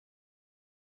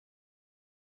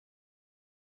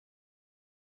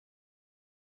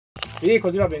Sì,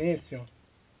 così va benissimo.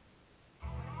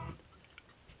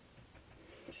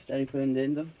 Si sta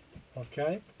riprendendo.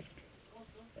 Ok.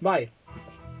 Vai.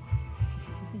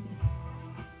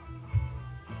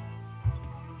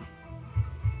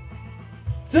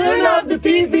 Turn off the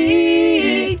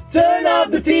TV, turn off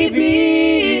the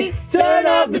TV, turn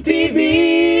off the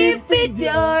TV, With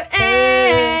your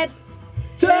head.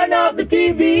 turn off the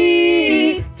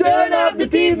TV, turn off the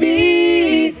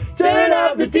TV, turn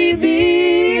off the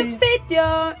TV. With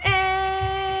your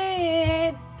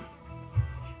head.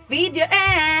 Feed your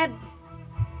head.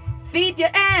 Feed your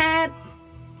head.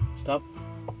 Stop.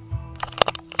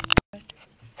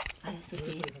 Adesso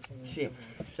sì. Sì,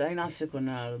 stai in asse con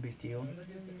l'obiettivo.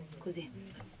 Così.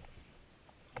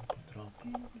 Troppo.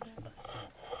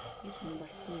 Io sono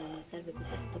bassina, non serve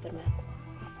così alto per me.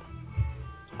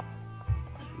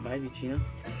 Vai vicino.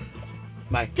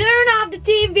 Vai. Turn off the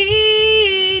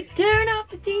TV. Turn off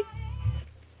the TV.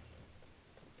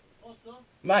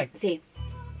 Vai. Sì.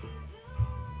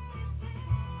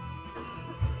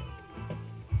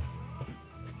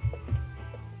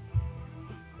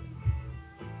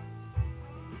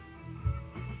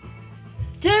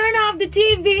 Turn off the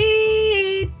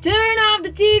TV. Turn off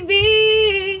the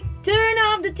TV. Turn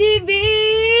off the TV.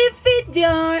 Feed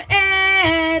your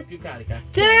head. Più carica.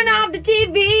 Turn off the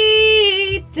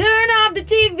TV. Turn off the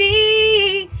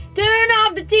TV. Turn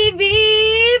off the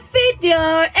TV. Feed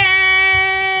your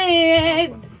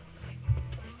head.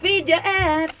 Feed your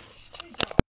head.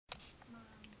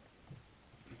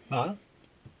 Va?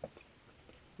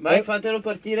 Vai, fatelo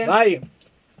partire. Vai.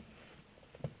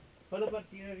 Fallo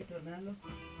partire il ritornello.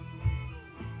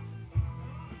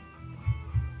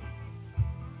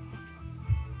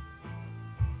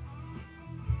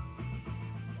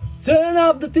 Turn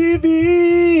off the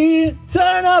TV,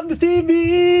 turn off the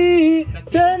TV,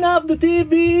 turn off the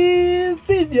TV,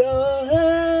 feed your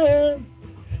hand.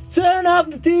 Turn off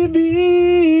the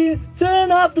TV,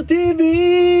 turn off the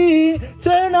TV,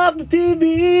 turn off the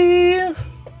TV.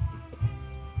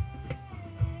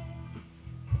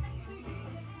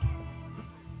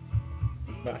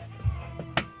 Basta.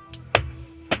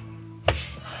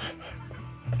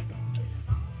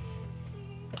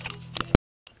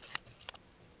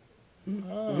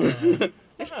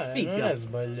 Figa. Non è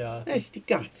sbagliato. Sti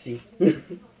cazzi.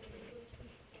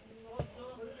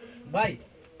 Vai.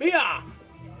 Via!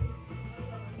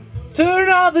 Turn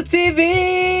off the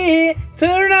TV!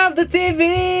 Turn off the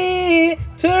TV!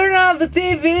 Turn off the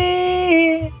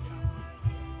TV!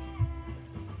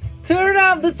 Turn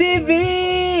off the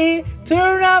TV!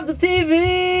 Turn off the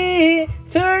TV!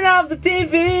 Turn off the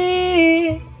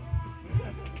TV!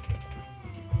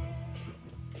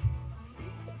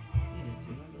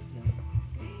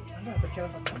 No, perché la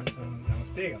facciamo? Non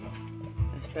spiegano.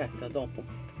 Aspetta,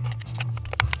 dopo.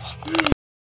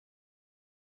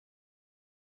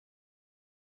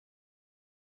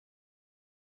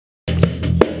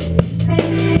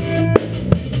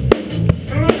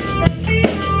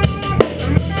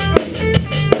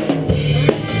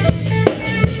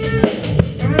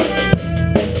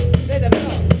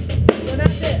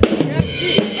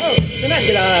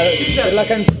 Per la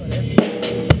canzone.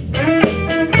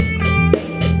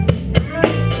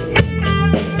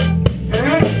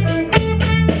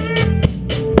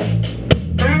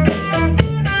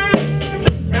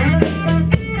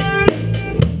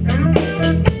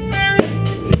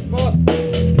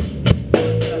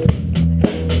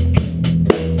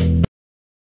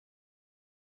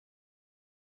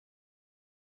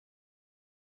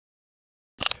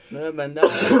 Dovrebbe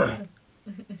andare.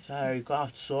 Sai,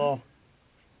 cazzo.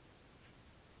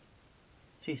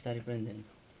 Si sta riprendendo.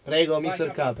 Prego,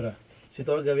 mister Capra, si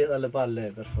tolga via dalle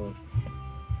palle, per favore.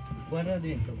 Guarda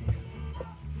dentro.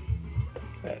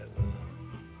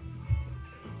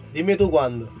 Dimmi tu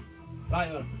quando.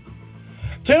 Vai ora.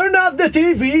 Turn off the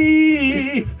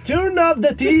TV, turn off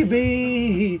the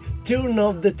TV, turn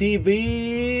off the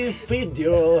TV, feed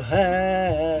your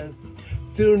hand.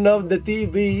 Turn off the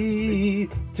TV,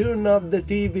 turn off the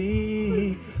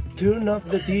TV, turn off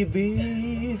the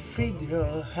TV, feed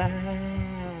your hand.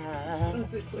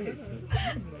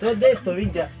 Te l'ho detto,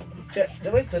 minchia. Cioè,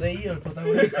 devo essere io il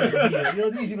protagonista del video, glielo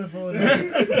dici per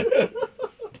favore.